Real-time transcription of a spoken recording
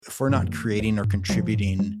we're not creating or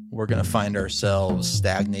contributing, we're going to find ourselves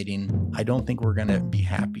stagnating. I don't think we're going to be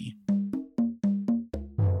happy.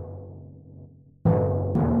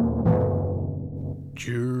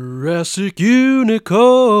 Jurassic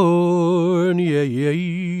Unicorn, yeah,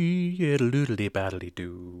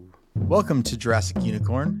 doodly-baddly-doo. Welcome to Jurassic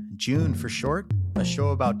Unicorn, June for short, a show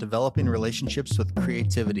about developing relationships with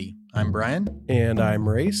creativity. I'm Brian. And I'm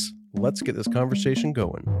Race. Let's get this conversation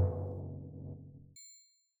going.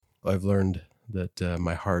 I've learned that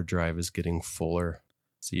my hard drive is getting fuller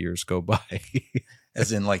as the years go by.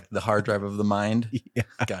 As in like the hard drive of the mind? Yeah.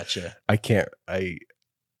 Gotcha. I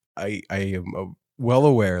am well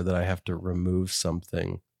aware that I have to remove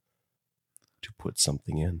something to put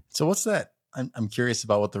something in. So what's that? I'm curious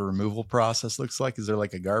about what the removal process looks like. Is there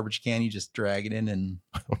like a garbage can? You just drag it in and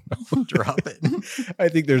drop it? I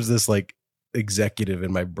think there's this like executive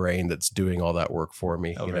in my brain that's doing all that work for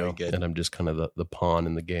me, Oh, very good. and I'm just kind of the pawn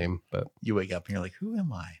in the game. But You wake up and you're like, who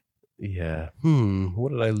am I? yeah,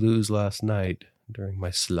 what did I lose last night during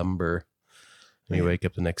my slumber? And you wake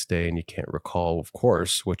up the next day and you can't recall, of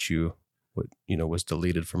course, what was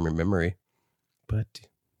deleted from your memory, but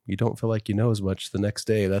you don't feel like you know as much the next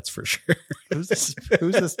day. That's for sure. Who's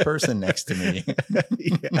this person next to me?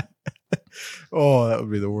 Yeah. Oh, that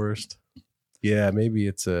would be the worst. Yeah, maybe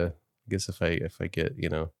it's I guess if I get,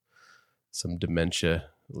 some dementia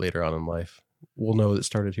later on in life, we'll know it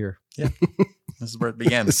started here. Yeah. This is where it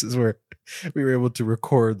began. This is where we were able to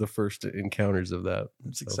record the first encounters of that.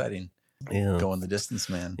 It's exciting. Yeah. Going the distance,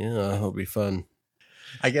 man. Yeah, it'll be fun.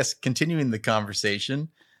 I guess continuing the conversation,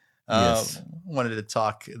 Yes. wanted to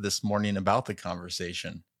talk this morning about the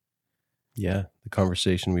conversation. Yeah, the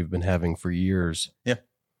conversation we've been having for years. Yeah.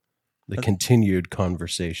 The continued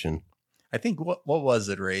conversation. I think, what was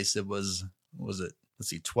it, Race? It was it, let's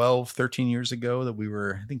see, 12, 13 years ago that we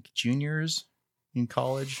were, I think, juniors in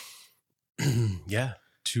college. Yeah.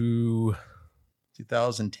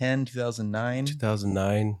 2010, 2009.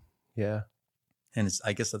 2009. Yeah. And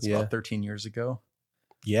I guess that's Yeah. about 13 years ago.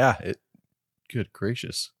 Yeah. Good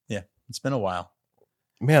gracious. Yeah. It's been a while.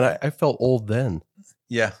 Man, I felt old then.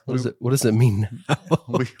 Yeah. What does it mean now?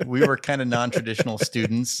 we were kind of non-traditional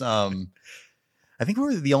students. I think we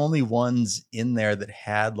were the only ones in there that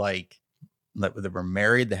had that were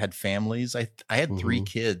married, that had families. I had 3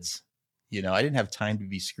 kids. I didn't have time to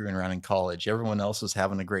be screwing around in college. Everyone else was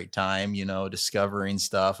having a great time, discovering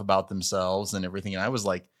stuff about themselves and everything. And I was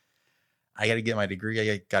like, I got to get my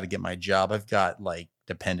degree. I got to get my job. I've got like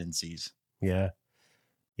dependencies. Yeah.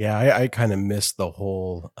 Yeah. I kind of missed the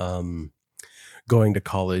whole going to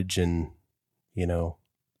college and,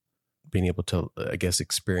 being able to, I guess,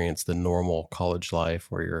 experience the normal college life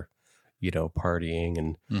where you're, partying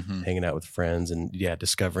and hanging out with friends and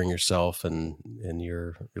discovering yourself and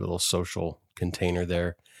your little social container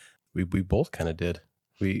there. We both kind of did.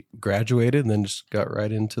 We graduated and then just got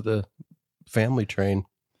right into the family train.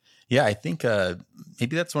 Yeah, I think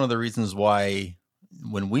maybe that's one of the reasons why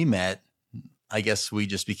when we met, I guess we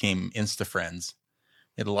just became Insta friends.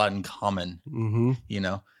 We had a lot in common,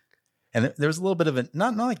 And there was a little bit of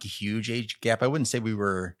not like a huge age gap. I wouldn't say we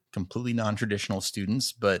were completely non-traditional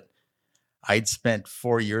students, but I'd spent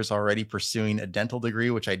 4 years already pursuing a dental degree,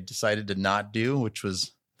 which I decided to not do, which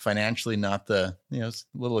was financially not it's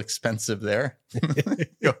a little expensive there.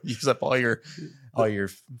 Use up all your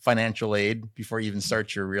financial aid before you even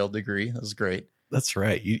start your real degree. That was great. That's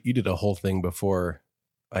right. You did a whole thing before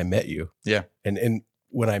I met you. Yeah. And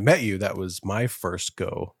when I met you, that was my first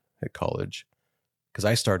go at college because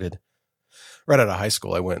I started right out of high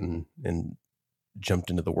school. I went and jumped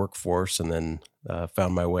into the workforce and then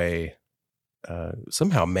found my way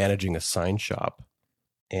somehow managing a sign shop.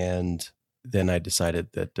 And then I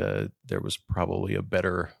decided that there was probably a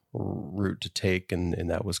better route to take, and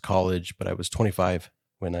that was college. But I was 25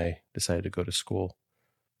 when I decided to go to school,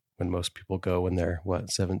 when most people go when they're,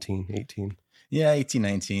 17, 18? Yeah, 18,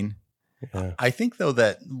 19. Yeah. I think, though,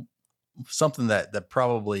 that something that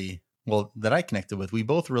probably, that I connected with, we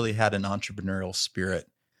both really had an entrepreneurial spirit.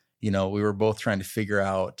 We were both trying to figure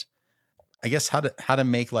out, I guess, how to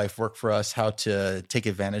make life work for us, how to take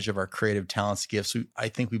advantage of our creative talents, gifts. I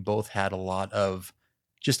think we both had a lot of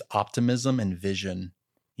just optimism and vision.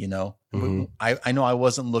 I know I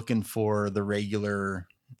wasn't looking for the regular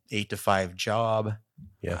 8-to-5 job.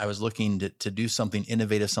 Yeah. I was looking to do something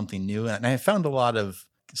innovative, something new. And I found a lot of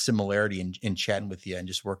similarity in chatting with you and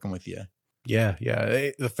just working with you. Yeah.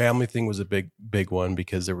 The family thing was a big one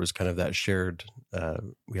because there was kind of that shared,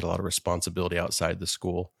 we had a lot of responsibility outside the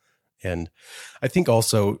school. And I think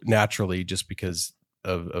also naturally, just because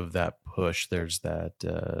of that push, there's that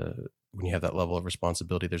when you have that level of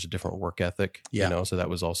responsibility, there's a different work ethic, Yeah. so that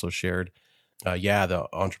was also shared. The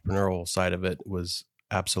entrepreneurial side of it was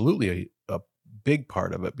absolutely a big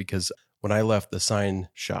part of it, because when I left the sign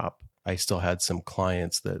shop, I still had some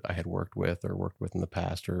clients that I had worked with in the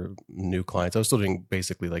past, or new clients. I was still doing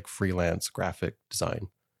basically like freelance graphic design.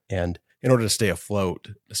 And in order to stay afloat,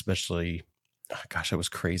 especially, gosh, I was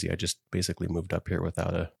crazy. I just basically moved up here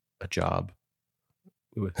without a job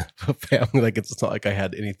with a family. Like, it's not like I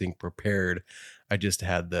had anything prepared. I just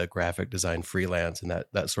had the graphic design freelance, and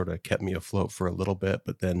that sort of kept me afloat for a little bit.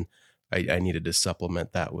 But then I needed to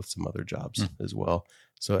supplement that with some other jobs as well.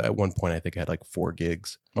 So at one point, I think I had like 4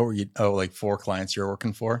 gigs. What were you? Oh, like 4 clients you're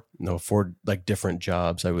working for? No, 4 like different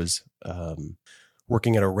jobs. I was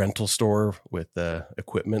working at a rental store with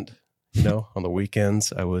equipment, on the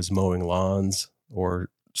weekends. I was mowing lawns or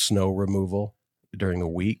snow removal during the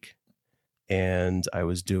week. And I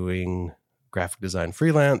was doing graphic design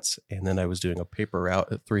freelance, and then I was doing a paper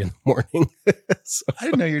route at 3 a.m. So, I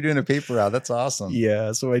didn't know you were doing a paper route. That's awesome.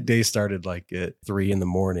 Yeah. So my day started like at 3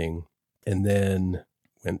 a.m. and then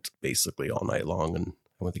went basically all night long. And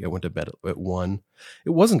I think I went to bed at 1. It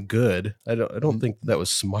wasn't good. I don't think that was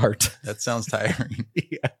smart. That sounds tiring.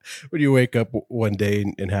 Yeah. When you wake up one day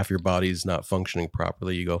and half your body's not functioning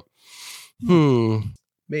properly, you go,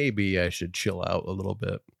 maybe I should chill out a little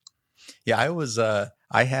bit. Yeah,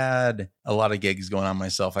 I had a lot of gigs going on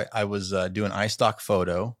myself. I was doing iStock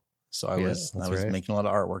photo. So I was making a lot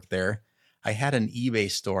of artwork there. I had an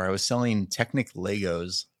eBay store. I was selling Technic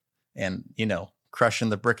Legos and, crushing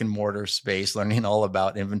the brick and mortar space, learning all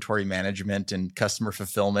about inventory management and customer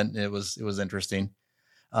fulfillment. It was interesting.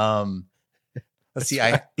 Let's see.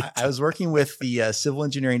 Right. I was working with the civil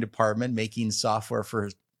engineering department, making software for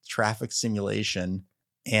traffic simulation.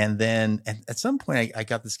 And then at some point I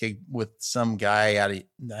got this gig with some guy out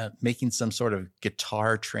making some sort of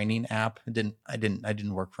guitar training app. I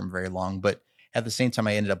didn't work for him very long, but at the same time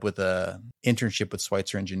I ended up with a internship with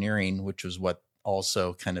Schweitzer Engineering, which was what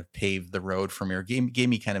also kind of paved the road for me, or gave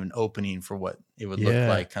me kind of an opening for what it would look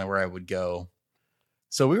like, kind of where I would go.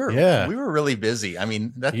 So we were really busy. I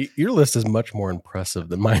mean, your list is much more impressive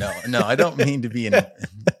than mine. No, I don't mean to be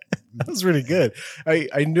That's really good.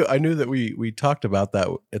 I knew that we talked about that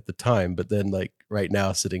at the time, but then like right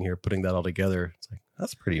now sitting here putting that all together, it's like,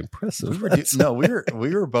 that's pretty impressive.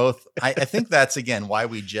 We were both, I think that's again why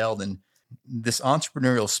we gelled, and this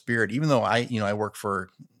entrepreneurial spirit, even though I work for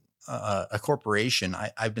a corporation,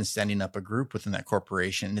 I've been standing up a group within that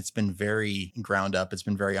corporation, and it's been very ground up. It's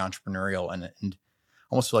been very entrepreneurial, and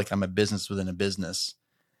almost feel like I'm a business within a business.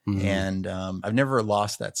 Mm-hmm. And I've never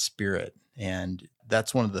lost that spirit. And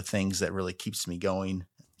that's one of the things that really keeps me going.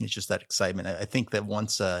 It's just that excitement. I think that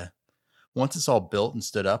once it's all built and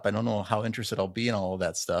stood up, I don't know how interested I'll be in all of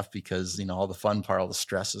that stuff, because, all the fun part, all the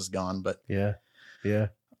stress is gone. But yeah.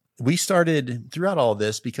 We started throughout all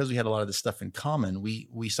this, because we had a lot of this stuff in common.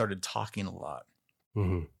 We started talking a lot,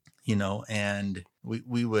 and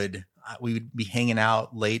we would be hanging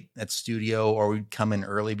out late at studio, or we'd come in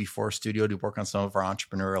early before studio to work on some of our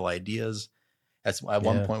entrepreneurial ideas. At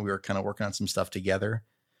one point we were kind of working on some stuff together,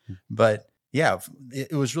 but yeah,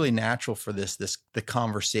 it was really natural for the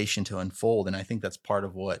conversation to unfold. And I think that's part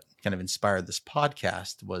of what kind of inspired this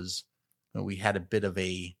podcast was we had a bit of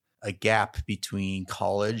a gap between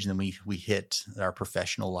college, and then we hit our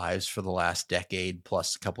professional lives for the last decade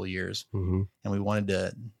plus a couple of years. Mm-hmm. And we wanted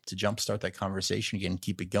to jumpstart that conversation again and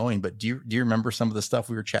keep it going. But do you remember some of the stuff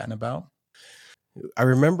we were chatting about? I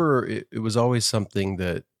remember it was always something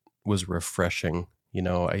that was refreshing.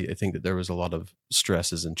 I think that there was a lot of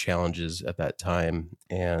stresses and challenges at that time.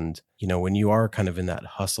 And, when you are kind of in that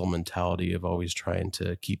hustle mentality of always trying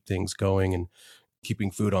to keep things going and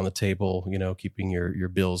keeping food on the table, keeping your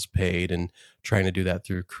bills paid, and trying to do that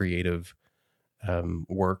through creative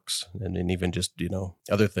works and even just,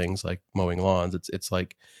 other things like mowing lawns. It's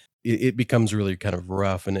like, it becomes really kind of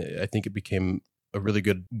rough. And I think it became a really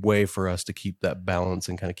good way for us to keep that balance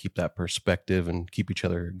and kind of keep that perspective and keep each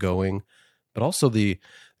other going. But also the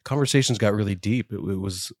conversations got really deep. It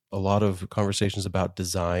was a lot of conversations about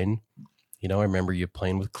design. I remember you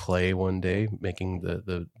playing with clay one day, making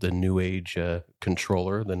the new age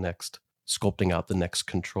controller, sculpting out the next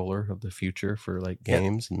controller of the future for like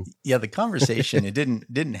games. And the conversation, it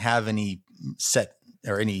didn't have any set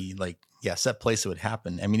or any set place it would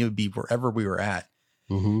happen. I mean, it would be wherever we were at.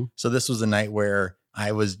 Mm-hmm. So this was a night where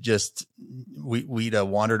I was we'd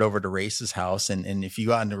wandered over to Race's house, and if you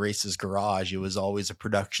got into Race's garage, it was always a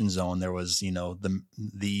production zone. There was, the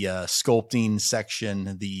sculpting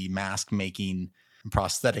section, the mask making,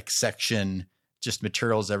 prosthetic section, just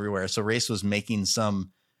materials everywhere. So Race was making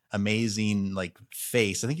some amazing like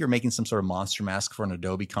face. I think you're making some sort of monster mask for an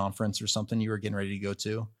Adobe conference or something you were getting ready to go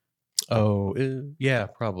to. Oh, yeah,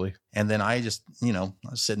 probably. And then I just, I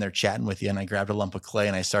was sitting there chatting with you, and I grabbed a lump of clay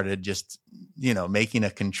and I started just, making a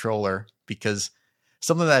controller, because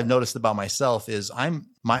something that I've noticed about myself is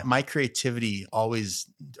my creativity always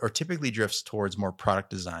or typically drifts towards more product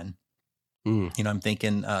design. I'm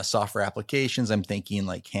thinking software applications. I'm thinking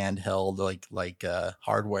like handheld, like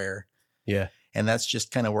hardware. Yeah. And that's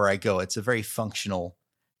just kind of where I go. It's a very functional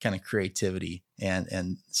kind of creativity.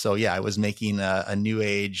 And so, yeah, I was making a new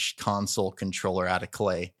age console controller out of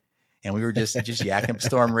clay, and we were just yakking up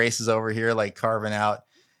storm races over here, like carving out,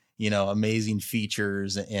 amazing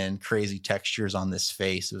features and crazy textures on this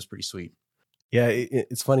face. It was pretty sweet. Yeah.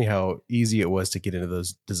 It's funny how easy it was to get into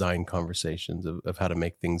those design conversations of how to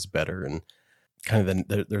make things better. And kind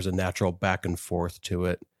of there's a natural back and forth to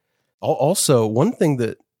it. Also, one thing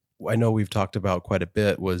that I know we've talked about quite a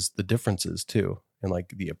bit was the differences too, and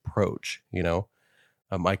like the approach,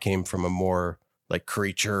 I came from a more like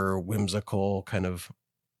creature, whimsical, kind of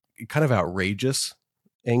outrageous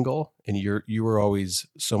angle, and you were always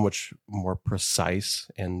so much more precise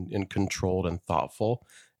and controlled and thoughtful.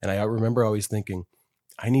 And I remember always thinking,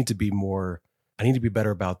 I need to be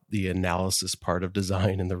better about the analysis part of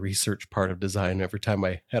design and the research part of design every time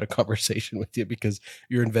I had a conversation with you, because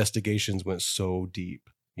your investigations went so deep,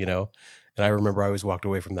 And I remember I always walked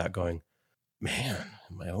away from that going, man,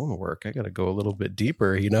 in my own work, I got to go a little bit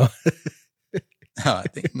deeper, No,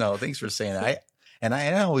 thanks for saying that.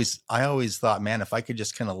 I always thought, man, if I could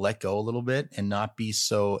just kind of let go a little bit and not be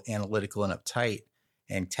so analytical and uptight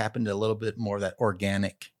and tap into a little bit more of that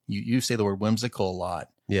organic, you say the word whimsical a lot.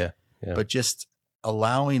 Yeah. But just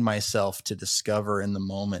allowing myself to discover in the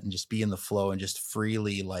moment and just be in the flow and just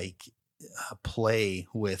freely like play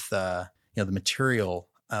with, the material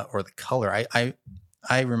or the color.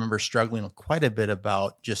 I remember struggling quite a bit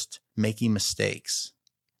about just making mistakes.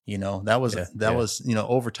 That was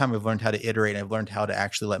over time I've learned how to iterate. I've learned how to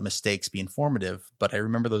actually let mistakes be informative. But I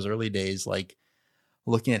remember those early days, like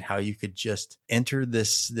looking at how you could just enter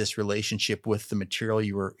this relationship with the material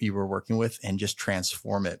you were working with and just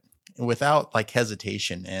transform it without like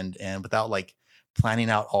hesitation and without like planning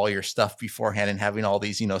out all your stuff beforehand and having all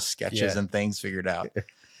these, sketches and things figured out.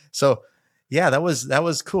 So yeah, that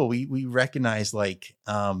was cool. We recognized like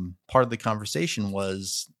part of the conversation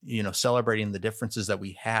was, celebrating the differences that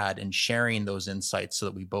we had and sharing those insights so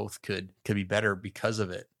that we both could be better because of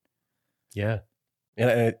it. Yeah.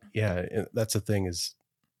 And that's the thing is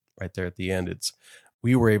right there at the end.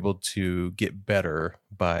 We were able to get better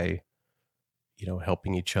by,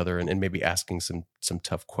 helping each other and maybe asking some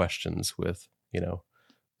tough questions with,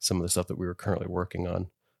 some of the stuff that we were currently working on.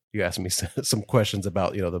 You asked me some questions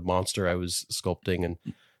about, the monster I was sculpting, and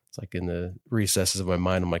it's like in the recesses of my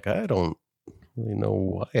mind, I'm like, I don't really know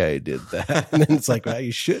why I did that. And then it's like, well,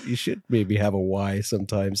 you should maybe have a why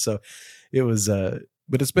sometimes. So it was,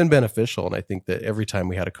 but it's been beneficial. And I think that every time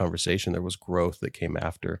we had a conversation, there was growth that came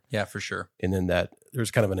after. Yeah, for sure. And then that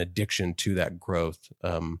there's kind of an addiction to that growth.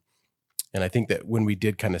 And I think that when we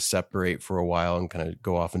did kind of separate for a while and kind of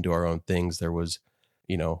go off and do our own things, there was,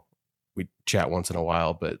 we chat once in a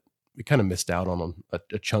while, but we kind of missed out on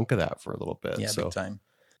a chunk of that for a little bit. Yeah, so. Big time.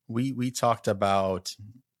 We talked about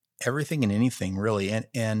everything and anything really.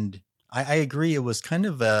 And I agree. It was kind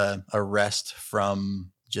of a rest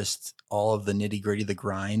from just all of the nitty gritty, the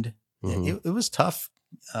grind. Mm-hmm. It was tough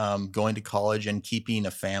going to college and keeping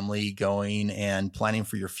a family going and planning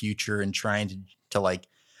for your future and trying to like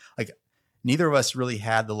neither of us really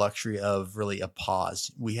had the luxury of really a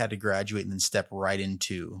pause. We had to graduate and then step right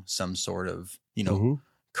into some sort of, mm-hmm.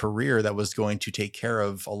 career that was going to take care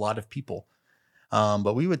of a lot of people.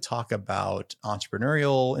 But we would talk about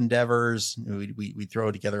entrepreneurial endeavors. We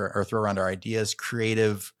throw around our ideas,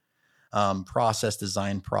 creative process,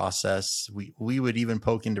 design process. We would even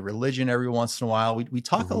poke into religion every once in a while. We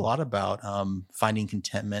talk mm-hmm. a lot about finding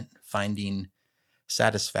contentment, finding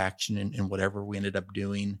satisfaction in whatever we ended up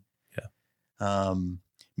doing.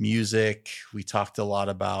 Music. We talked a lot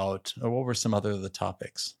about, or what were some other of the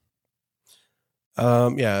topics?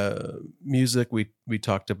 Music. We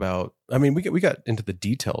talked about, I mean, we got into the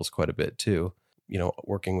details quite a bit too,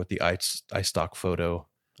 working with the iStock photo,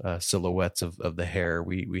 silhouettes of the hair.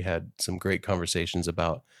 We had some great conversations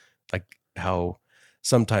about like how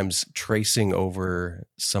sometimes tracing over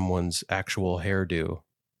someone's actual hairdo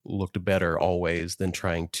looked better always than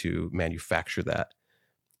trying to manufacture that.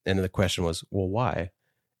 And the question was, well, why?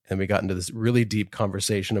 And we got into this really deep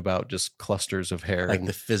conversation about just clusters of hair, like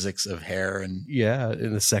the physics of hair and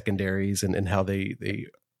and the secondaries and how they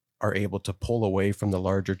are able to pull away from the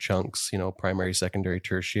larger chunks, primary, secondary,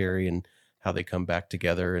 tertiary, and how they come back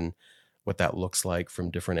together and what that looks like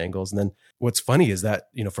from different angles. And then what's funny is that,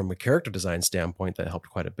 from a character design standpoint, that helped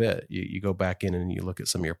quite a bit. You go back in and you look at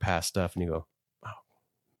some of your past stuff and you go, oh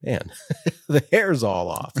man, the hair's all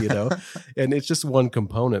off, and it's just one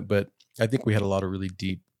component. But I think we had a lot of really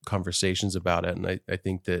deep conversations about it. And I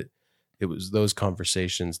think that it was those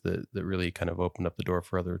conversations that really kind of opened up the door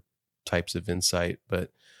for other types of insight.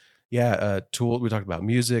 But yeah, Tool, we talked about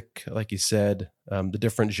music, like you said, the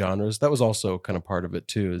different genres. That was also kind of part of it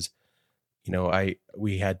too, is,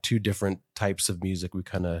 we had two different types of music we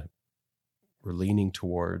kind of were leaning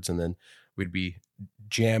towards, and then we'd be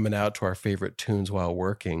jamming out to our favorite tunes while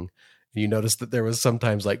working. And you noticed that there was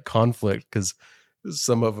sometimes like conflict, because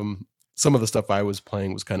some of the stuff I was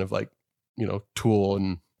playing was kind of like, Tool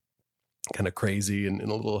and kind of crazy and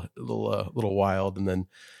a little wild. And then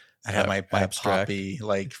I had my poppy,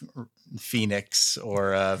 like Phoenix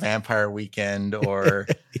or Vampire Weekend, or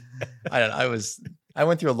I don't know. I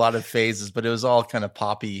went through a lot of phases, but it was all kind of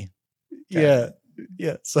poppy. Yeah.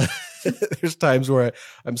 So there's times where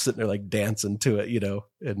I'm sitting there like dancing to it,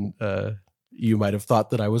 and you might have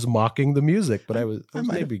thought that I was mocking the music, but I was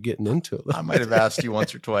maybe getting into it. I might have asked you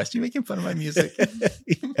once or twice, "Are you making fun of my music?"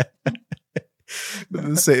 But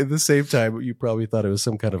at the same time, you probably thought it was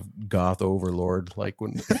some kind of goth overlord, like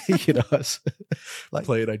when I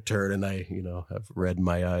play it, I turn and I have red in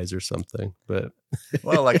my eyes or something. But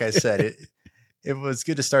well, like I said, it was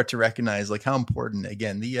good to start to recognize like how important,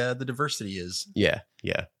 again, the diversity is. Yeah.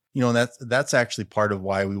 And that's actually part of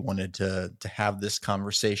why we wanted to have this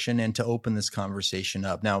conversation and to open this conversation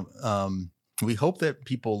up. Now, we hope that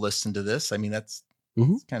people listen to this. I mean, that's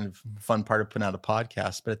kind of fun part of putting out a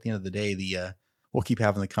podcast, but at the end of the day, we'll keep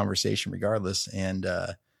having the conversation regardless. And,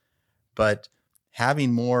 but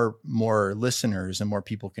having more listeners and more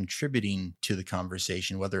people contributing to the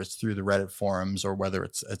conversation, whether it's through the Reddit forums or whether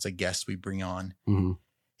it's a guest we bring on,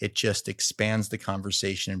 it just expands the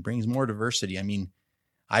conversation and brings more diversity. I mean,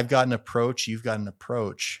 I've got an approach, you've got an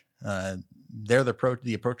approach. They're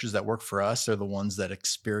the approaches that work for us. They're the ones that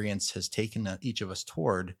experience has taken each of us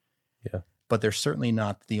toward. Yeah. But they're certainly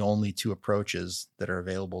not the only two approaches that are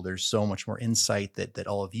available. There's so much more insight that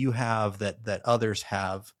all of you have, that others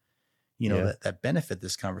have, that benefit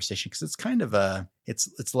this conversation. Because it's kind of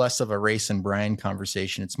it's less of a Race and Brian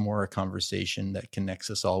conversation. It's more a conversation that connects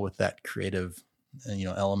us all with that creative,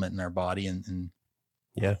 element in our body and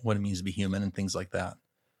what it means to be human and things like that.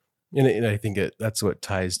 And I think that's what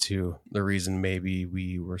ties to the reason maybe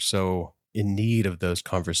we were so in need of those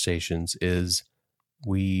conversations is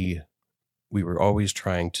we were always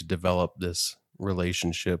trying to develop this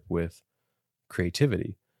relationship with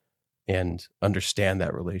creativity and understand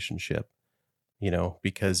that relationship,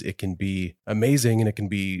 because it can be amazing and it can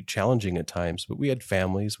be challenging at times, but we had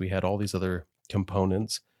families, we had all these other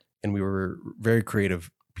components, and we were very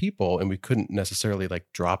creative people, and we couldn't necessarily like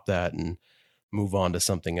drop that and move on to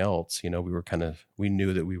something else. We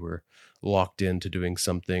knew that we were locked into doing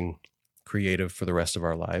something creative for the rest of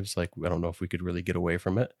our lives. Like, I don't know if we could really get away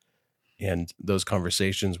from it. And those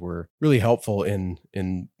conversations were really helpful in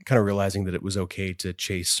kind of realizing that it was okay to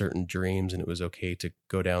chase certain dreams, and it was okay to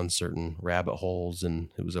go down certain rabbit holes, and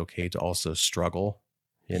it was okay to also struggle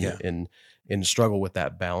and struggle with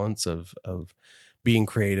that balance of being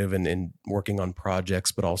creative and working on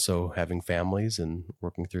projects, but also having families and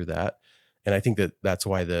working through that. And I think that's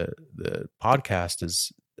why the podcast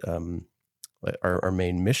is our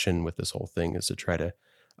main mission with this whole thing, is to try to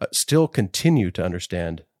still continue to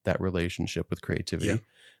understand that relationship with creativity,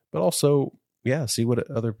 but also, see what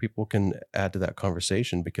other people can add to that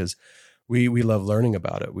conversation, because we love learning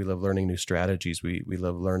about it. We love learning new strategies. We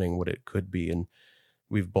love learning what it could be. And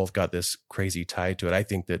we've both got this crazy tie to it. I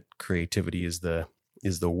think that creativity is the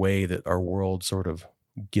way that our world sort of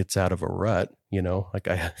gets out of a rut, like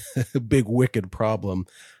a big wicked problem,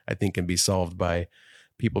 I think, can be solved by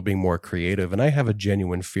people being more creative. And I have a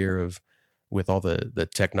genuine fear of, with all the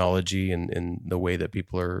technology and the way that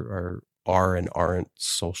people are and aren't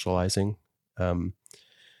socializing,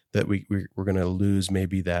 that we're going to lose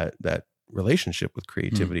maybe that relationship with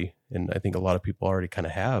creativity. And I think a lot of people already kind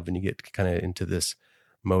of have, and you get kind of into this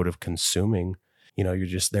mode of consuming, you're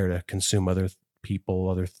just there to consume other people,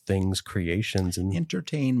 other things, creations, and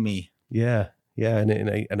entertain me. Yeah.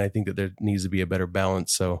 And I think that there needs to be a better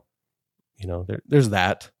balance. So, there's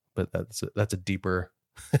that, but that's a deeper,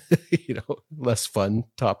 less fun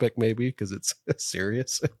topic maybe, because it's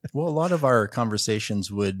serious. Well, a lot of our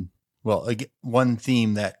conversations one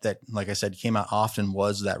theme that, like I said, came out often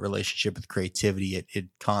was that relationship with creativity. It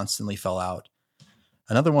constantly fell out.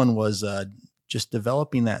 Another one was just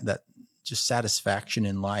developing that just satisfaction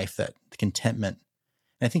in life, that contentment.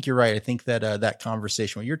 And I think you're right. I think that that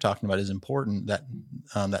conversation, what you're talking about, is important,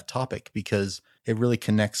 that topic, because it really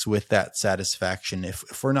connects with that satisfaction.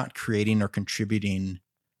 If we're not creating or contributing,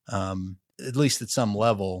 at least at some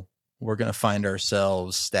level, we're going to find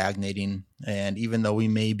ourselves stagnating. And even though we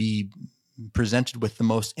may be presented with the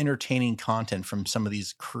most entertaining content from some of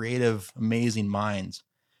these creative, amazing minds,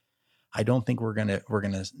 I don't think we're gonna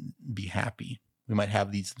be happy. We might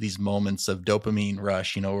have these moments of dopamine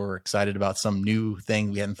rush, we're excited about some new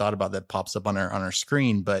thing we hadn't thought about that pops up on our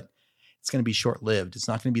screen, but it's going to be short lived. It's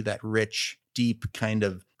not going to be that rich, deep kind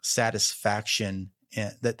of satisfaction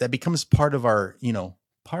that becomes part of our,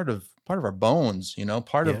 part of our bones,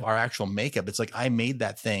 part of our actual makeup. It's like, I made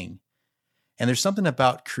that thing. And there's something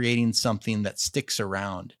about creating something that sticks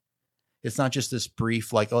around. It's not just this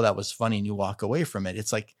brief, like, oh, that was funny, and you walk away from it.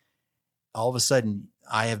 It's like, all of a sudden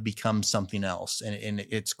I have become something else, and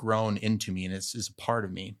it's grown into me, and it's a part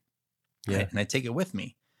of me. Yeah. And I take it with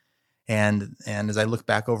me. And as I look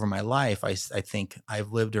back over my life, I think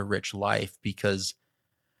I've lived a rich life because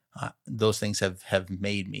those things have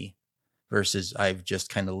made me, versus I've just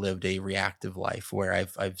kind of lived a reactive life where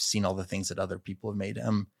I've seen all the things that other people have made.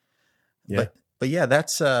 But yeah,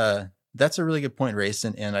 that's a really good point, Race.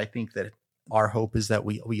 And I think that our hope is that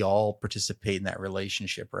we all participate in that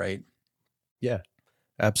relationship, right? Yeah,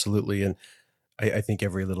 absolutely. And I think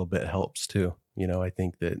every little bit helps too. I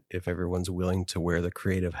think that if everyone's willing to wear the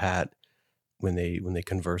creative hat when they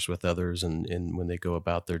converse with others, and when they go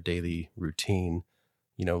about their daily routine,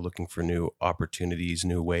 looking for new opportunities,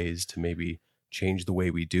 new ways to maybe change the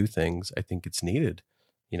way we do things, I think it's needed.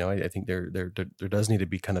 I think there does need to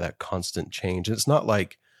be kind of that constant change. And it's not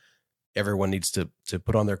like everyone needs to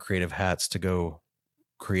put on their creative hats to go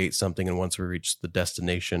create something, and once we reach the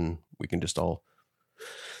destination, we can just all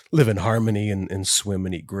live in harmony and swim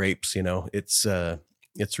and eat grapes.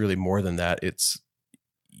 It's really more than that.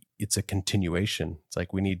 It's a continuation. It's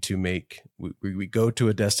like we need to we go to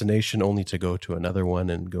a destination only to go to another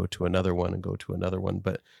one, and go to another one, and go to another one.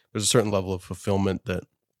 But there's a certain level of fulfillment that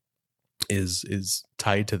is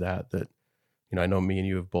tied to that I know me and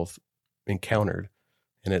you have both encountered,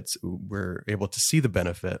 and we're able to see the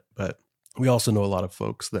benefit. But we also know a lot of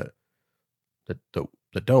folks that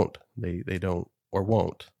don't, they don't or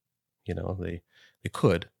won't, they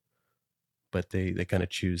could, but they kind of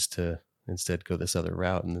choose to instead go this other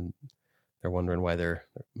route, and then they're wondering why they're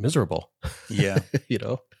miserable. Yeah.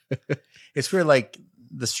 It's weird. Like,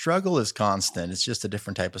 the struggle is constant. It's just a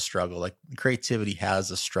different type of struggle. Like, creativity has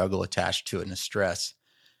a struggle attached to it, and a stress,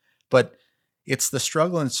 but it's the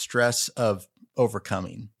struggle and stress of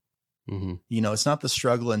overcoming. Mm-hmm. It's not the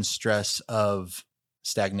struggle and stress of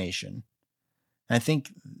stagnation. And I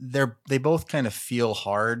think they both kind of feel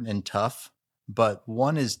hard and tough, but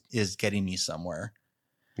one is getting me somewhere.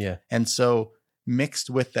 Yeah. And so mixed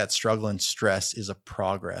with that struggle and stress is a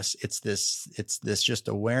progress. It's this just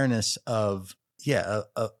awareness of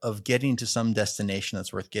getting to some destination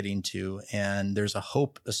that's worth getting to. And there's a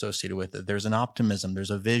hope associated with it. There's an optimism,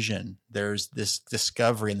 there's a vision, there's this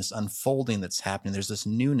discovery and this unfolding that's happening. There's this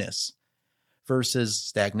newness, versus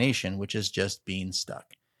stagnation, which is just being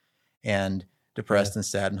stuck and depressed and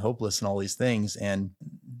sad and hopeless and all these things. And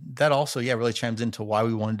that also, really chimes into why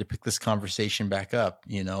we wanted to pick this conversation back up,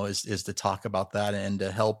 is to talk about that, and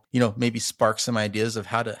to help, maybe spark some ideas of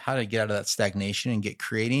how to get out of that stagnation and get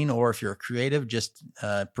creating. Or if you're a creative, just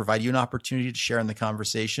provide you an opportunity to share in the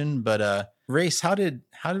conversation. But Race, how did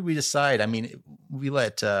we decide? I mean, we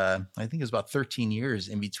let, I think it was about 13 years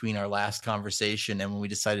in between our last conversation and when we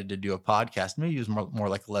decided to do a podcast. Maybe it was more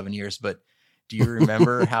like 11 years, but do you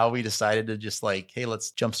remember how we decided to just like, hey,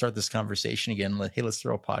 let's jumpstart this conversation again. Hey, let's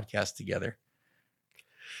throw a podcast together.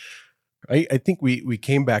 I think we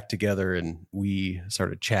came back together and we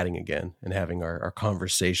started chatting again and having our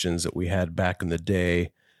conversations that we had back in the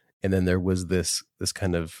day. And then there was this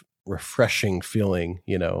kind of refreshing feeling,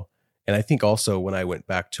 and I think also when I went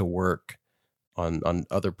back to work on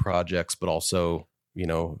other projects, but also,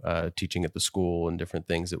 teaching at the school and different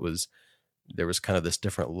things, there was kind of this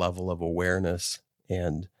different level of awareness,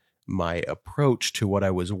 and my approach to what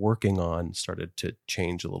I was working on started to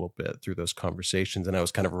change a little bit through those conversations. And I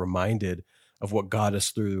was kind of reminded of what got us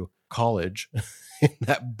through college in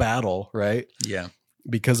that battle, right? Yeah.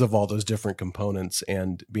 Because of all those different components,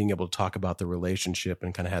 and being able to talk about the relationship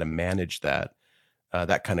and kind of how to manage that,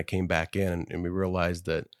 that kind of came back in, and we realized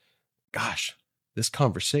that, gosh, this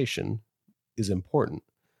conversation is important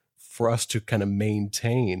for us to kind of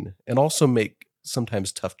maintain and also make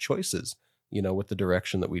sometimes tough choices, with the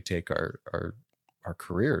direction that we take our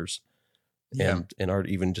careers, and our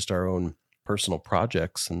even just our own personal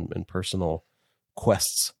projects and personal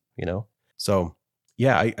quests, So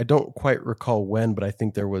yeah, I don't quite recall when, but I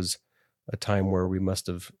think there was a time where we must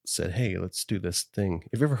have said, hey, let's do this thing.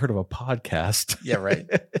 Have you ever heard of a podcast? Yeah, right.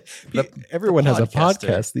 Everyone has a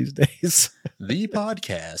podcast these days. The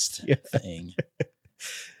podcast thing.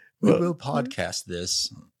 We will podcast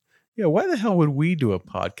this. Yeah, why the hell would we do a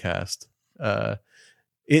podcast?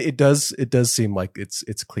 It does seem like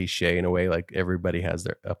it's cliche in a way, like everybody has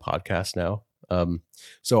a podcast now.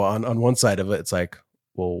 So on one side of it, it's like,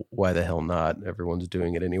 well, why the hell not? Everyone's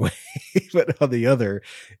doing it anyway. But on the other,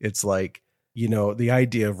 it's like, the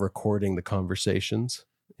idea of recording the conversations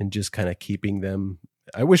and just kind of keeping them.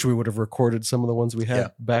 I wish we would have recorded some of the ones we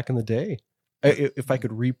had back in the day. If I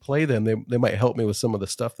could replay them, they might help me with some of the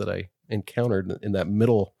stuff that I encountered in that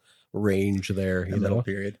middle range there. Middle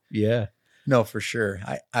period. Yeah. No, for sure.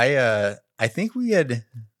 I think we've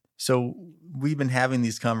been having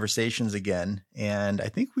these conversations again, and I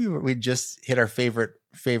think we just hit our favorite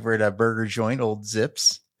burger joint, Old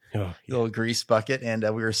Zips, little grease bucket, and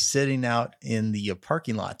we were sitting out in the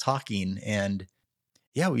parking lot talking, and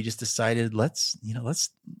we just decided let's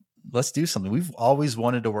do something. We've always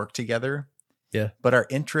wanted to work together. Yeah. But our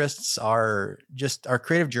interests our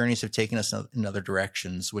creative journeys have taken us in other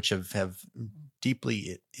directions, which have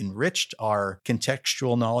deeply enriched our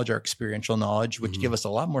contextual knowledge, our experiential knowledge, which give us a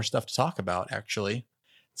lot more stuff to talk about, actually.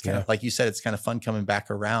 It's kind of, like you said, it's kind of fun coming back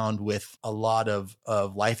around with a lot of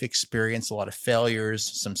life experience, a lot of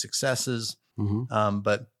failures, some successes.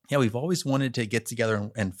 But we've always wanted to get together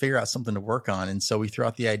and figure out something to work on. And so we threw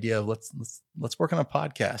out the idea of let's work on a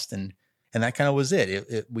podcast. And that kind of was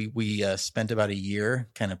it. We spent about a year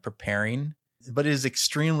kind of preparing, but it is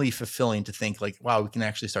extremely fulfilling to think like, wow, we can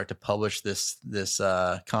actually start to publish this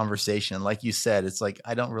conversation. And like you said, it's like,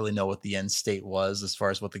 I don't really know what the end state was as far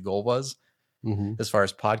as what the goal was, as far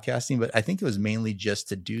as podcasting, but I think it was mainly just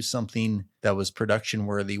to do something that was production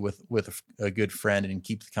worthy with a good friend and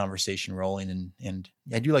keep the conversation rolling. And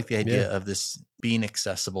I do like the idea of this being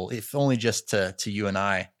accessible, if only just to you and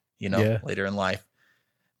I, later in life,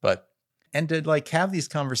 and to like have these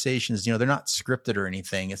conversations, they're not scripted or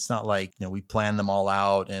anything. It's not like, we plan them all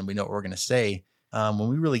out and we know what we're going to say. When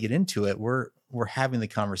we really get into it, we're having the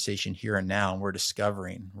conversation here and now, and we're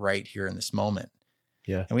discovering right here in this moment.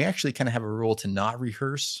 Yeah. And we actually kind of have a rule to not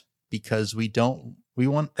rehearse, because we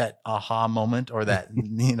want that aha moment or that,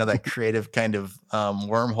 that creative kind of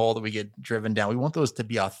wormhole that we get driven down. We want those to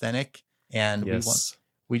be authentic, and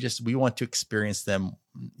we want to experience them,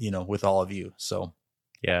 with all of you. So.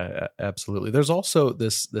 Yeah, absolutely. There's also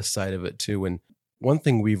this side of it too. And one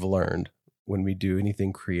thing we've learned when we do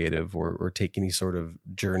anything creative or take any sort of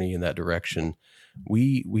journey in that direction,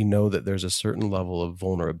 we know that there's a certain level of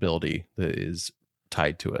vulnerability that is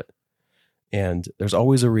tied to it. And there's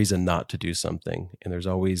always a reason not to do something. And there's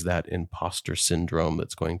always that imposter syndrome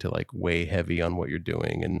that's going to like weigh heavy on what you're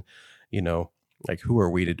doing. And, like, who are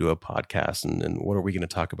we to do a podcast? And what are we going to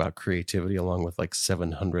talk about creativity along with like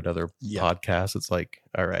 700 other podcasts? It's like,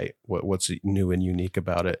 all right, what's new and unique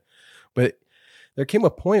about it? But there came a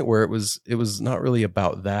point where it was not really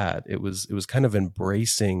about that. It was kind of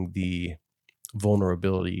embracing the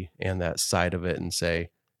vulnerability and that side of it and say,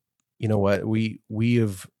 you know what, we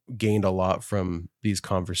have gained a lot from these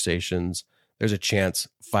conversations. There's a chance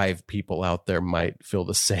 5 people out there might feel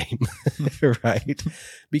the same, right?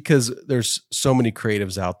 Because there's so many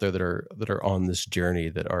creatives out there that are on this journey,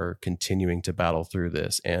 that are continuing to battle through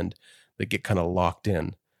this, and they get kind of locked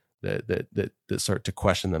in, that start to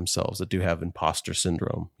question themselves, that do have imposter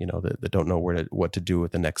syndrome, that don't know what to do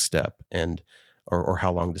with the next step, and or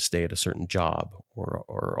how long to stay at a certain job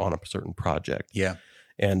or on a certain project. Yeah,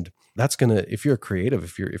 and that's gonna, if you're a creative,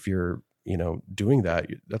 if you're doing that,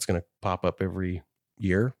 that's going to pop up every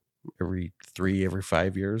year, every 3, every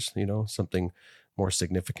 5 years, something more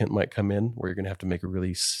significant might come in where you're going to have to make a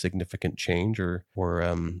really significant change or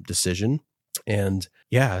decision. And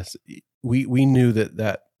we knew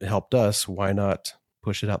that helped us. Why not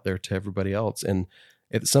push it out there to everybody else? And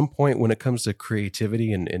at some point when it comes to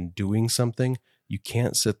creativity and doing something, you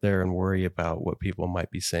can't sit there and worry about what people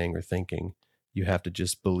might be saying or thinking. You have to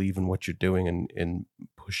just believe in what you're doing and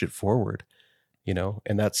push it forward,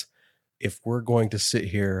 and that's, if we're going to sit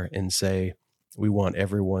here and say, we want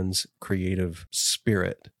everyone's creative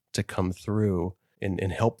spirit to come through and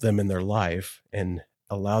help them in their life and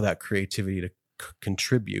allow that creativity to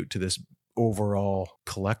contribute to this overall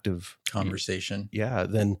collective conversation. Yeah.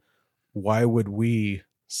 Then why would we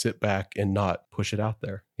sit back and not push it out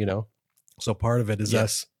there? So part of it is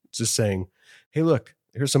us just saying, hey, look,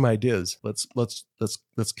 here's some ideas. Let's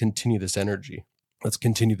continue this energy. Let's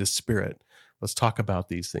continue this spirit. Let's talk about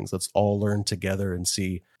these things. Let's all learn together and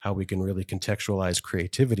see how we can really contextualize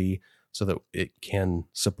creativity so that it can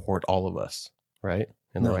support all of us, right?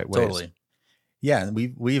 In the right ways. Totally. Yeah. And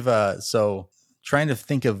we've so trying to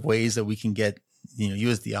think of ways that we can get, you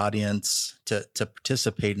as the audience to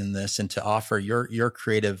participate in this and to offer your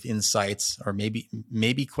creative insights, or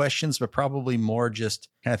maybe questions, but probably more just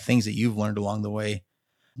kind of things that you've learned along the way.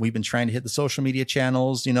 We've been trying to hit the social media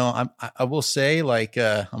channels. I will say, like,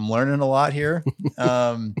 I'm learning a lot here.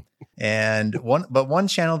 And one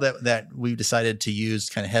channel that we've decided to use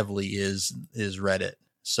kind of heavily is Reddit.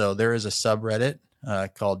 So there is a subreddit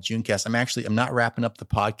called Junecast. I'm not wrapping up the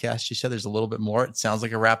podcast. She said there's a little bit more. It sounds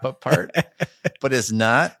like a wrap up part, but it's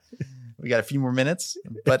not. We got a few more minutes.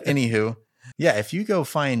 But anywho, yeah, if you go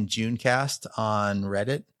find Junecast on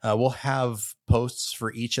Reddit, we'll have posts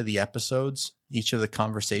for each of the episodes, each of the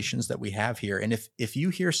conversations that we have here. And if you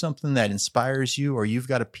hear something that inspires you, or you've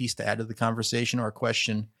got a piece to add to the conversation or a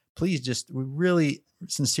question, please we really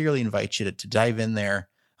sincerely invite you to dive in there.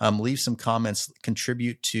 Leave some comments,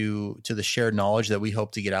 contribute to the shared knowledge that we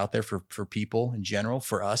hope to get out there for people in general,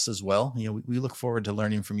 for us as well. We look forward to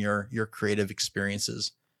learning from your creative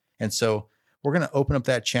experiences. And so we're going to open up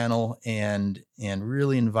that channel and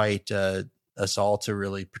really invite us all to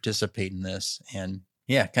really participate in this, and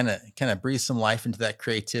kind of breathe some life into that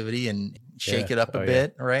creativity and shake it up a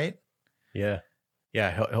bit. Yeah. Right. Yeah. Yeah.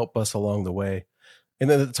 Help us along the way. And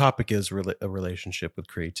then the topic is a relationship with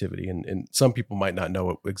creativity. And some people might not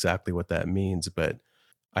know exactly what that means, but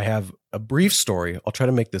I have a brief story. I'll try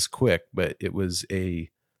to make this quick, but it was a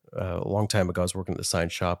long time ago. I was working at the sign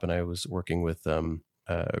shop, and I was working with a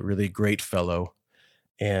really great fellow.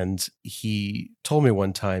 And he told me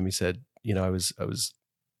one time, he said, I was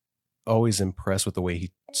always impressed with the way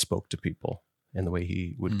he spoke to people and the way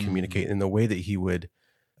he would communicate and the way that he would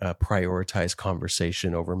prioritize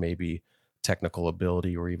conversation over maybe technical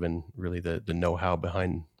ability or even really the know-how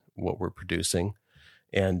behind what we're producing.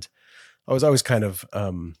 And I was always kind of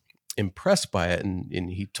impressed by it. And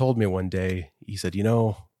he told me one day, he said,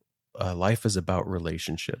 life is about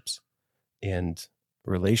relationships, and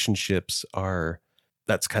relationships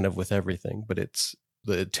that's kind of with everything, but it's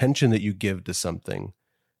the attention that you give to something,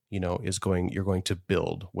 you're going to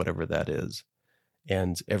build whatever that is.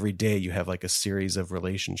 And every day you have like a series of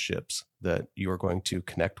relationships that you are going to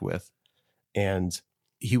connect with. And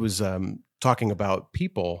he was talking about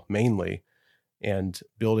people mainly and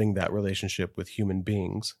building that relationship with human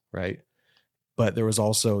beings, right? But there was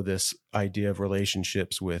also this idea of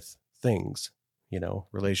relationships with things,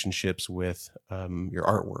 relationships with your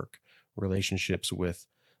artwork, relationships with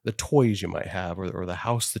the toys you might have, or the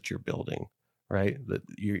house that you're building, right?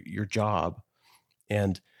 Your job.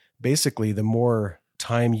 And basically, the more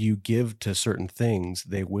time you give to certain things,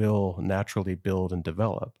 they will naturally build and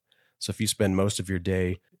develop. So if you spend most of your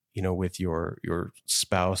day, with your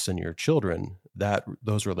spouse and your children,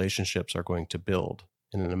 those relationships are going to build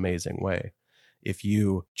in an amazing way. If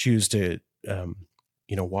you choose to,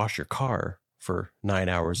 wash your car for 9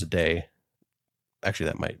 hours a day, actually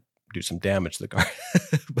that might do some damage to the car,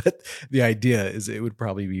 but the idea is it would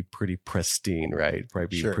probably be pretty pristine, right? Probably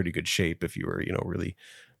be in pretty good shape if you were, really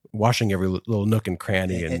washing every little nook and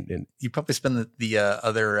cranny. And you probably spend the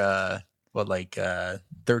other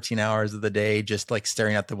 13 hours of the day just like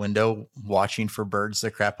staring out the window, watching for birds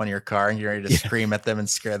that crap on your car, and you're ready to scream at them and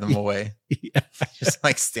scare them away. Just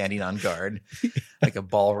like standing on guard, like a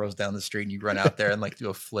ball rolls down the street and you run out there and like do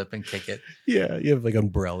a flip and kick it. Yeah. You have like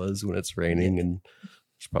umbrellas when it's raining, and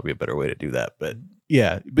there's probably a better way to do that, but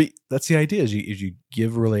that's the idea is you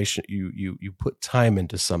give you put time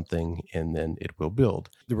into something, and then it will build.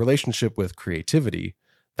 The relationship with creativity,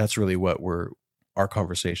 that's really what our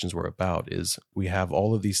conversations were about. Is we have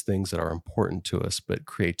all of these things that are important to us, but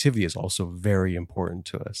creativity is also very important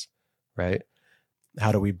to us, right?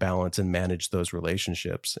 How do we balance and manage those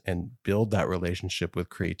relationships and build that relationship with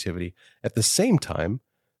creativity? At the same time,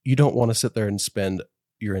 you don't want to sit there and spend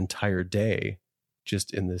your entire day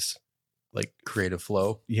just in this like creative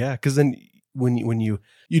flow. Yeah. Cause then when you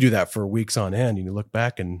do that for weeks on end, and you look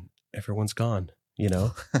back and everyone's gone,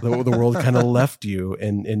 the world kind of left you,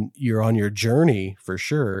 and you're on your journey for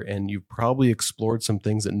sure. And you've probably explored some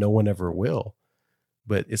things that no one ever will,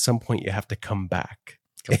 but at some point you have to come back.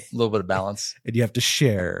 A little bit of balance. And you have to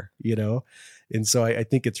share, And so I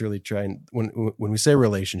think it's really trying, when we say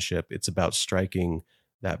relationship, it's about striking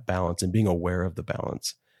that balance and being aware of the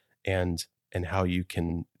balance, and how you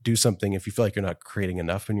can do something. If you feel like you're not creating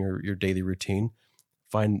enough in your daily routine,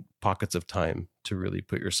 find pockets of time to really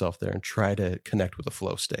put yourself there and try to connect with a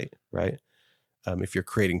flow state, right? If you're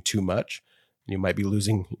creating too much, you might be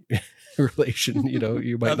losing relation,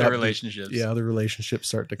 you might other not relationships. other relationships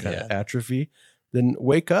start to kind of atrophy. Then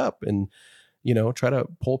wake up and, try to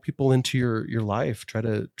pull people into your life, try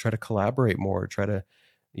to collaborate more, try to,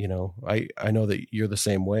 I know that you're the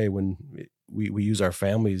same way when we use our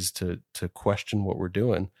families to question what we're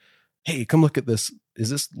doing. Hey, come look at this. Does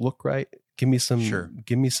this look right? Give me some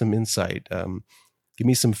insight. Give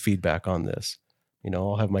me some feedback on this.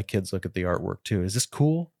 I'll have my kids look at the artwork too. Is this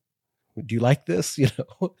cool? Do you like this?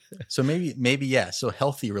 So maybe, yeah. So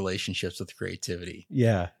healthy relationships with creativity.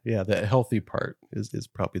 Yeah. The healthy part is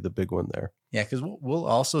probably the big one there. Yeah. Cause we'll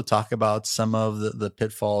also talk about some of the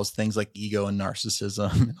pitfalls, things like ego and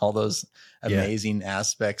narcissism, all those amazing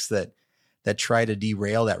aspects that try to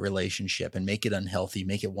derail that relationship and make it unhealthy,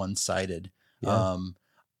 make it one-sided.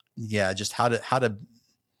 Just how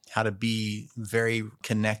to be very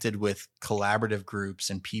connected with collaborative groups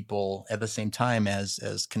and people at the same time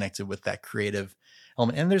as connected with that creative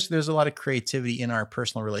element. And there's a lot of creativity in our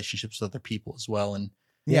personal relationships with other people as well. And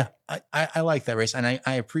I like that, Race. And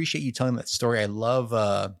I appreciate you telling that story. I love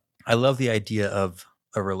the idea of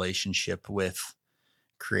a relationship with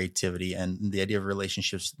creativity and the idea of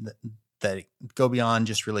relationships that go beyond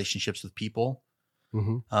just relationships with people.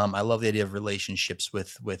 Mm-hmm. I love the idea of relationships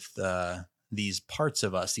with these parts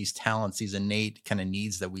of us, these talents, these innate kind of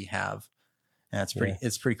needs that we have. And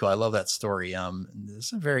it's pretty cool. I love that story. This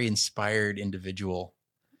is a very inspired individual.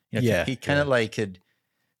 He kind of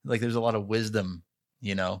there's a lot of wisdom,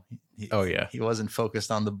 He wasn't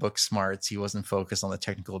focused on the book smarts. He wasn't focused on the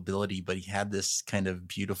technical ability, but he had this kind of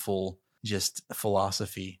beautiful, just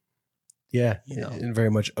philosophy. Yeah. And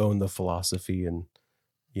very much owned the philosophy and,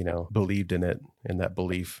 believed in it, and that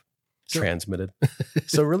belief transmitted.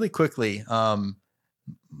 So really quickly, kind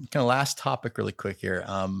of last topic really quick here.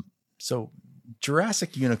 So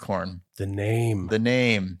Jurassic Unicorn. The name.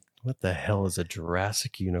 What the hell is a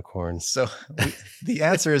Jurassic Unicorn? So the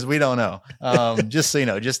answer is we don't know. Just so you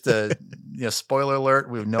know, spoiler alert,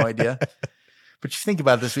 we have no idea. But you think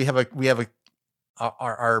about this, our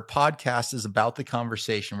podcast is about the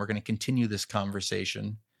conversation. We're going to continue this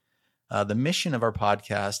conversation. The mission of our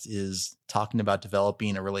podcast is talking about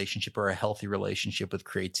developing a relationship or a healthy relationship with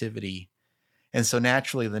creativity. And so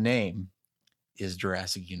naturally the name is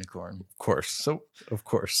Jurassic Unicorn. Of course. So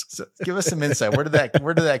give us some insight. Where did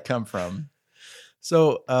that come from?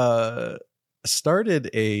 So, started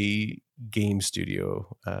a game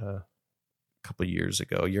studio, a couple of years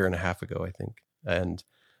ago, a year and a half ago, I think. And,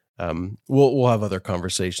 we'll have other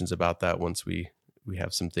conversations about that once we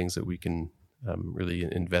have some things that we can, really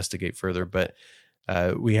investigate further, but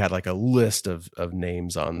we had like a list of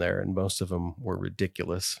names on there, and most of them were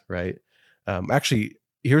ridiculous, right? Actually,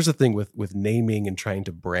 here's the thing with naming and trying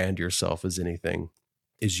to brand yourself as anything,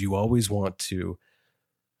 is you always want to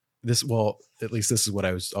at least this is what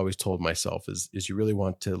I was always told myself, is you really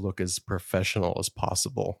want to look as professional as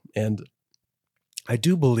possible. And I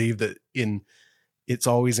do believe that it's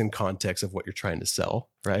always in context of what you're trying to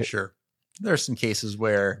sell, right? Sure. There are some cases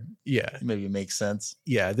where maybe it makes sense.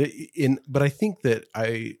 Yeah. But I think that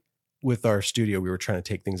with our studio, we were trying to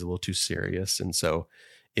take things a little too serious. And so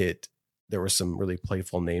there were some really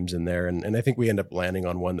playful names in there. And I think we ended up landing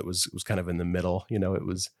on one that was kind of in the middle. It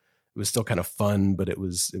was still kind of fun, but it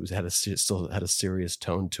still had a serious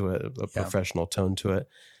tone to it, a professional tone to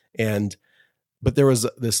it. But there was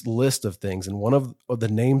this list of things, and one of the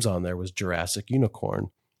names on there was Jurassic Unicorn.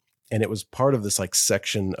 And it was part of this like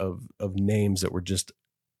section of names that were just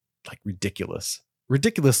like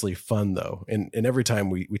ridiculously fun though. And every time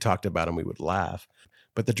we talked about them, we would laugh.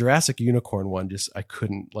 But the Jurassic Unicorn one, I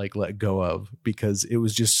couldn't like let go of, because it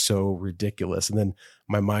was just so ridiculous. And then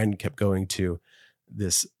my mind kept going to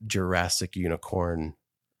this Jurassic Unicorn,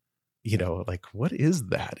 like, what is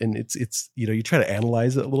that? And it's, you try to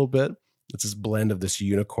analyze it a little bit. It's this blend of this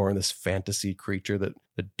unicorn, this fantasy creature that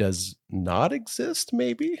does not exist,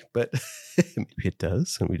 maybe, but maybe it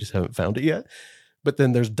does, and we just haven't found it yet. But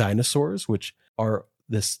then there's dinosaurs, which are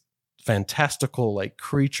this fantastical like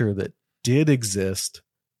creature that did exist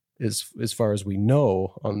as far as we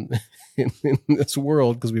know in this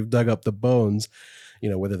world, because we've dug up the bones.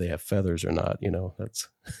 Whether they have feathers or not, that's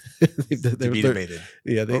they're debated.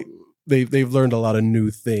 Yeah, they've learned a lot of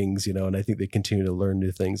new things, and I think they continue to learn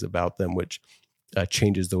new things about them, which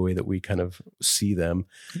changes the way that we kind of see them.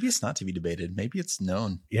 Maybe it's not to be debated. Maybe it's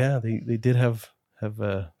known. Yeah, they did have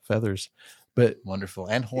feathers, but wonderful,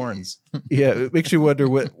 and horns. Yeah, it makes you wonder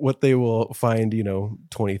what they will find,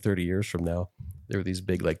 20, 30 years from now. There were these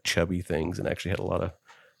big, like, chubby things, and actually had a lot of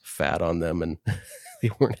fat on them, and they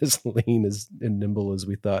weren't as lean and nimble as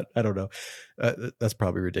we thought. I don't know. That's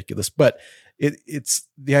probably ridiculous, but it's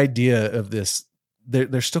the idea of this.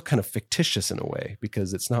 They're still kind of fictitious in a way,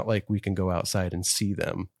 because it's not like we can go outside and see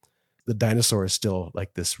them. The dinosaur is still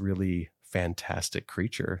like this really fantastic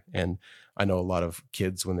creature. And I know a lot of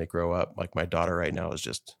kids, when they grow up, like my daughter right now is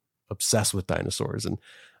just obsessed with dinosaurs. And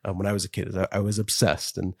when I was a kid, I was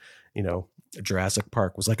obsessed. And, Jurassic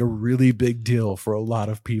Park was like a really big deal for a lot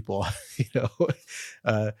of people,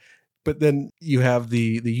 but then you have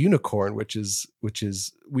the unicorn, which is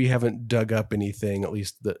we haven't dug up anything, at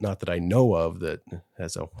least not that I know of, that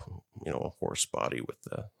has a horse body with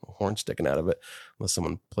a horn sticking out of it, unless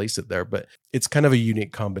someone placed it there. But it's kind of a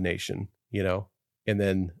unique combination, and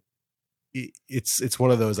then it's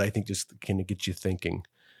one of those, I think, just kind of get you thinking.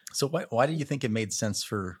 So why do you think it made sense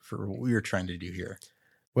for what we were trying to do here?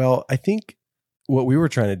 Well, I think what we were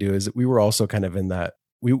trying to do is that we were also kind of in that,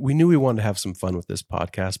 we knew we wanted to have some fun with this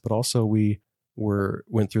podcast, but also we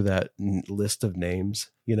went through that list of names,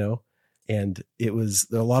 and it was,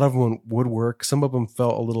 a lot of them would work. Some of them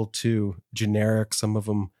felt a little too generic. Some of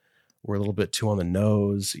them were a little bit too on the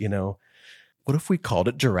nose, What if we called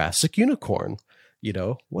it Jurassic Unicorn?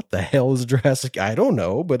 What the hell is Jurassic? I don't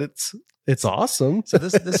know, but it's awesome. So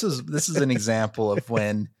this is an example of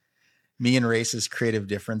when me and Race's creative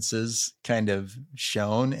differences kind of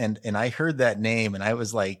shown. And I heard that name and I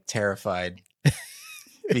was like terrified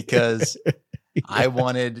because I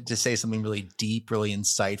wanted to say something really deep, really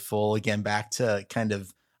insightful. Again, back to kind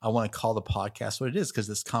of, I want to call the podcast what it is, because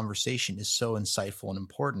this conversation is so insightful and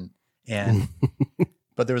important. And,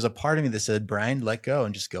 but there was a part of me that said, Brian, let go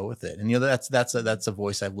and just go with it. And, that's a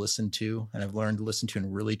voice I've listened to and I've learned to listen to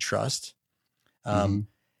and really trust.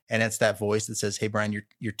 And it's that voice that says, hey, Brian,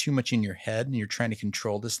 you're too much in your head and you're trying to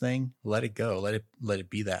control this thing. Let it go. Let it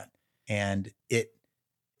be that. And it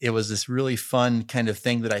was this really fun kind of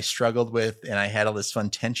thing that I struggled with. And I had all this fun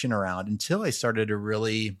tension around until I started to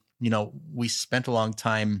really, we spent a long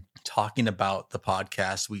time talking about the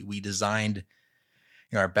podcast. We designed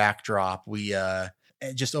our backdrop. We,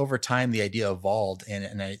 just over time, the idea evolved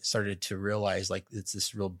and I started to realize like, it's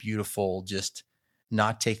this real beautiful, just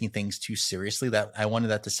not taking things too seriously, that I wanted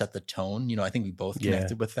that to set the tone. I think we both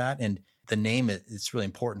connected with that, and the name, it's really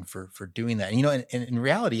important for doing that. And, and in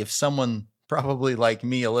reality, if someone probably like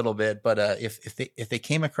me a little bit, but if they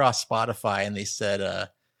came across Spotify and they said,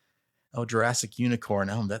 oh, Jurassic Unicorn,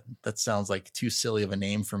 that sounds like too silly of a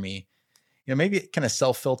name for me. Maybe it kind of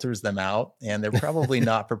self-filters them out and they're probably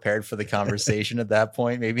not prepared for the conversation at that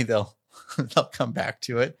point. Maybe they'll come back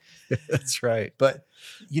to it. That's right. But,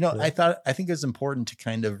 I think it's important to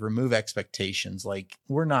kind of remove expectations. Like,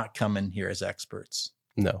 we're not coming here as experts.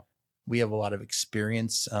 No. We have a lot of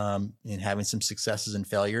experience in having some successes and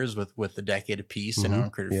failures with the decade of peace in our own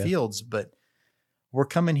creative fields, but we're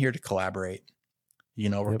coming here to collaborate.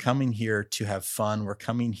 We're coming here to have fun. We're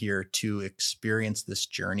coming here to experience this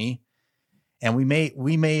journey. And we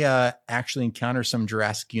may actually encounter some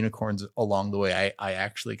Jurassic unicorns along the way. I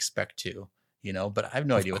actually expect to, but I have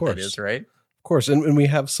no idea what that is, right? Of course. And we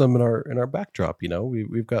have some in our backdrop,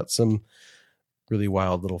 we've got some really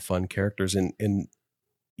wild little fun characters, and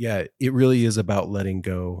yeah, it really is about letting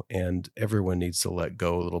go, and everyone needs to let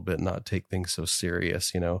go a little bit, not take things so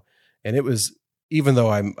serious, and it was, even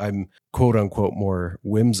though I'm quote unquote more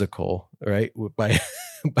whimsical, right, by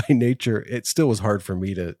nature, it still was hard for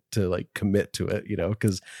me to like commit to it,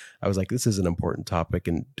 because I was like, this is an important topic,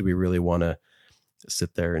 and do we really want to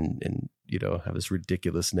sit there and have this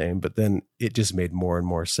ridiculous name? But then it just made more and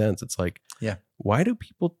more sense. It's like, why do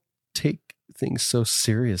people take things so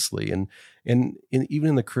seriously? And even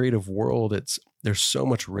in the creative world, there's so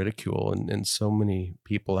much ridicule and so many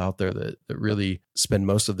people out there that really spend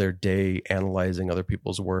most of their day analyzing other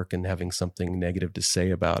people's work and having something negative to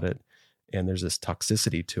say about it. And there's this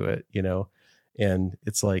toxicity to it, and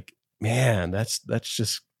it's like, man, that's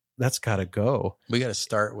gotta go. We got to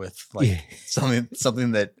start with like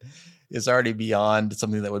something that is already beyond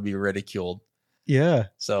something that would be ridiculed. Yeah.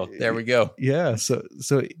 So there we go. Yeah.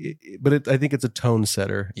 But I think it's a tone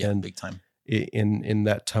setter. Yeah, and big time. In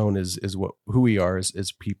that tone is who we are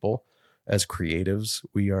as people, as creatives.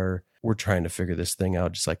 We're trying to figure this thing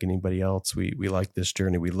out just like anybody else. We like this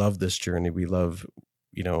journey. We love this journey. We love,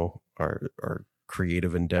 our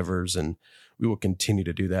creative endeavors, and we will continue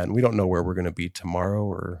to do that. And we don't know where we're going to be tomorrow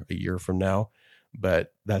or a year from now,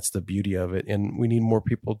 but that's the beauty of it. And we need more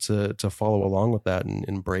people to follow along with that and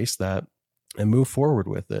embrace that and move forward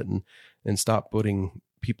with it, and stop putting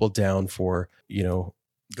people down for,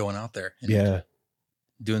 going out there and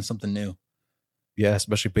doing something new. Yeah.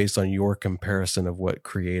 Especially based on your comparison of what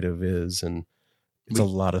creative is. And it's a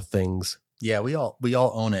lot of things. Yeah. We all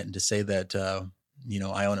own it. And to say that,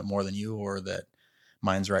 I own it more than you, or that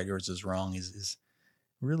mine's right, yours is wrong is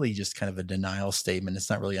really just kind of a denial statement. It's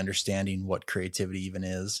not really understanding what creativity even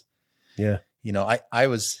is. Yeah.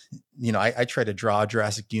 I tried to draw a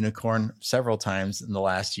Jurassic unicorn several times in the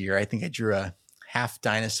last year. I think I drew a half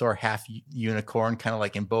dinosaur, half unicorn, kind of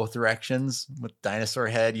like in both directions with dinosaur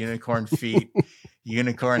head, unicorn feet,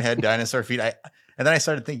 unicorn head, dinosaur feet. And then I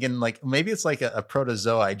started thinking like, maybe it's like a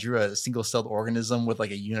protozoa. I drew a single celled organism with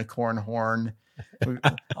like a unicorn horn.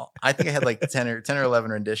 I think I had like 10 or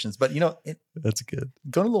 11 renditions, but that's good.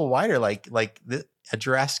 Going a little wider, like a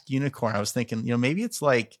Jurassic unicorn. I was thinking, maybe it's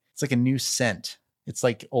like a new scent. It's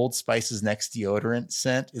like Old Spice's next deodorant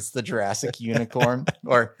scent. It's the Jurassic unicorn.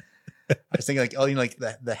 Or I was thinking like,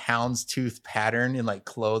 the hound's tooth pattern in like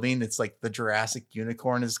clothing. It's like the Jurassic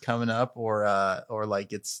unicorn is coming up, or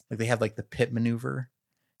like it's like they have like the pit maneuver.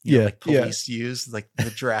 Like police use, like the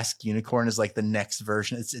Jurassic unicorn is like the next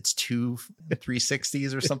version. It's 2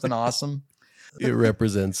 360s or something awesome. It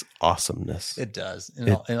represents awesomeness. It does in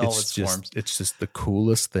all its forms. It's just the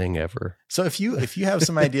coolest thing ever. So if you have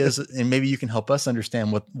some ideas and maybe you can help us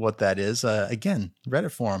understand what that is, again,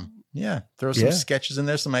 Reddit forum. Yeah. Throw some sketches in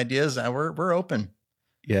there, some ideas. We're open.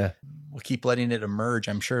 Yeah. We'll keep letting it emerge.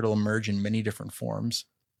 I'm sure it'll emerge in many different forms.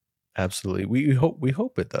 Absolutely. We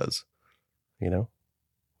hope it does.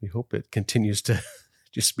 We hope it continues to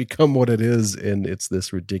just become what it is. And it's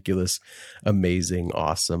this ridiculous, amazing,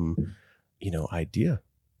 awesome, idea.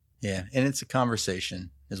 Yeah. And it's a conversation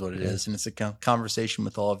is what it is. And it's a conversation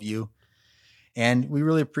with all of you. And we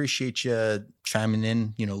really appreciate you chiming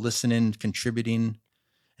in, listening, contributing,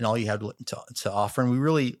 and all you have to offer. And we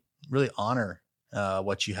really, really honor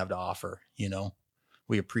what you have to offer.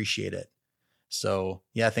 We appreciate it. So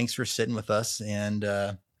yeah, thanks for sitting with us. And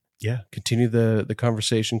continue the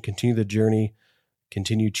conversation, continue the journey,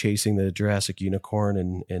 continue chasing the Jurassic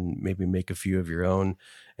unicorn, and maybe make a few of your own.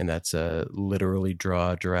 And that's literally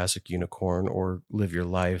draw a Jurassic unicorn or live your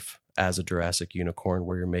life as a Jurassic unicorn,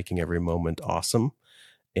 where you're making every moment awesome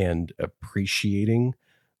and appreciating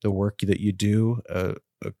the work that you do,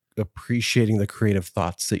 appreciating the creative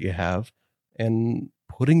thoughts that you have, and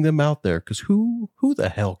putting them out there. Because who the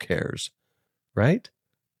hell cares, right?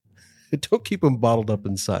 Don't keep them bottled up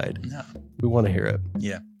inside. No. We want to hear it.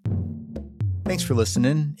 Yeah. Thanks for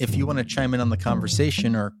listening. If you want to chime in on the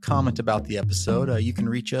conversation or comment about the episode, you can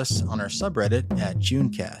reach us on our subreddit at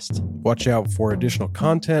JuneCast. Watch out for additional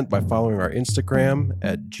content by following our Instagram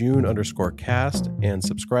at June_cast and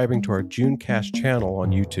subscribing to our JuneCast channel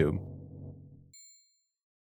on YouTube.